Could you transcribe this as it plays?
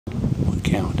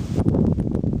account.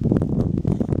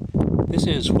 This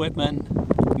is Whitman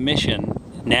Mission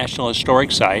National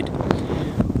Historic Site.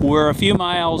 We're a few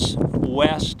miles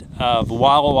west of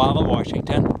Walla Walla,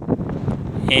 Washington,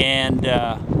 and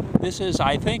this is,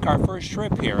 I think, our first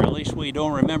trip here. At least we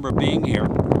don't remember being here.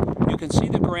 You can see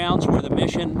the grounds where the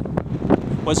mission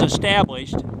was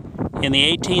established in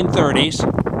the 1830s,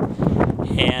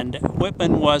 and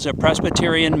Whitman was a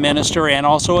Presbyterian minister and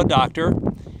also a doctor.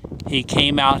 He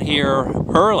came out here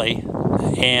early,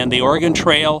 and the Oregon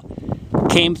Trail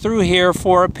came through here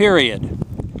for a period.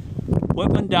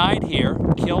 Whitman died here,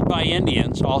 killed by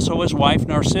Indians, also his wife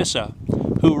Narcissa,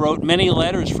 who wrote many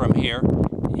letters from here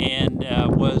and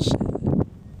was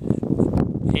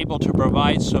able to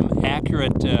provide some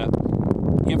accurate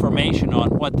information on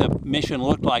what the mission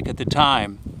looked like at the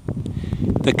time.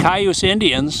 The Cayuse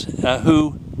Indians,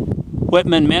 who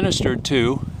Whitman ministered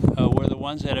to, were the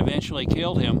ones that eventually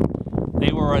killed him.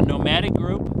 They were a nomadic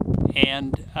group,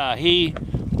 and he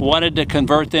wanted to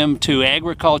convert them to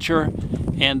agriculture,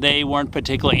 and they weren't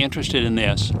particularly interested in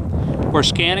this. We're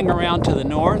scanning around to the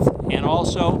north and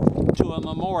also to a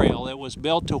memorial that was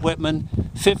built to Whitman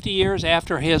 50 years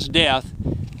after his death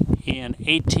in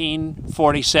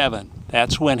 1847.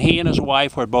 That's when he and his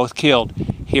wife were both killed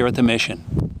here at the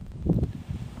mission.